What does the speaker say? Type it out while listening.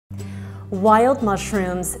Wild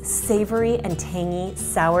mushrooms, savory and tangy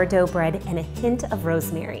sourdough bread, and a hint of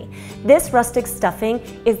rosemary. This rustic stuffing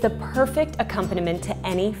is the perfect accompaniment to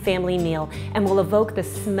any family meal and will evoke the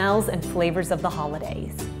smells and flavors of the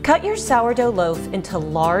holidays. Cut your sourdough loaf into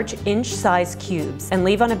large inch-sized cubes and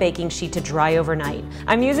leave on a baking sheet to dry overnight.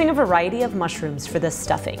 I'm using a variety of mushrooms for this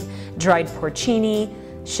stuffing: dried porcini,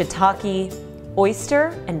 shiitake,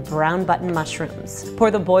 oyster, and brown button mushrooms. Pour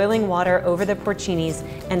the boiling water over the porcinis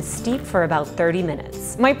and steep for about 30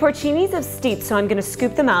 minutes. My porcinis have steeped, so I'm gonna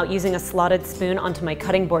scoop them out using a slotted spoon onto my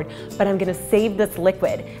cutting board, but I'm gonna save this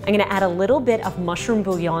liquid. I'm gonna add a little bit of mushroom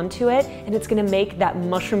bouillon to it, and it's gonna make that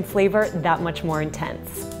mushroom flavor that much more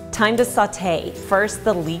intense. Time to saute. First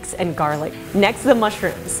the leeks and garlic, next the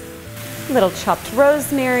mushrooms. Little chopped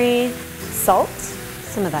rosemary, salt,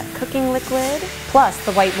 some of that cooking liquid, plus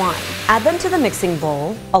the white wine. Add them to the mixing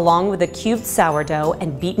bowl along with the cubed sourdough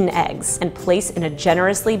and beaten eggs and place in a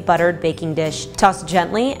generously buttered baking dish. Toss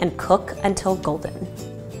gently and cook until golden.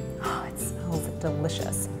 Oh, it smells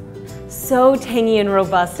delicious. So tangy and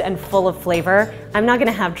robust and full of flavor, I'm not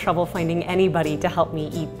gonna have trouble finding anybody to help me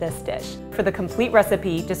eat this dish. For the complete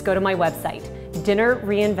recipe, just go to my website,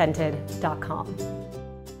 dinnerreinvented.com.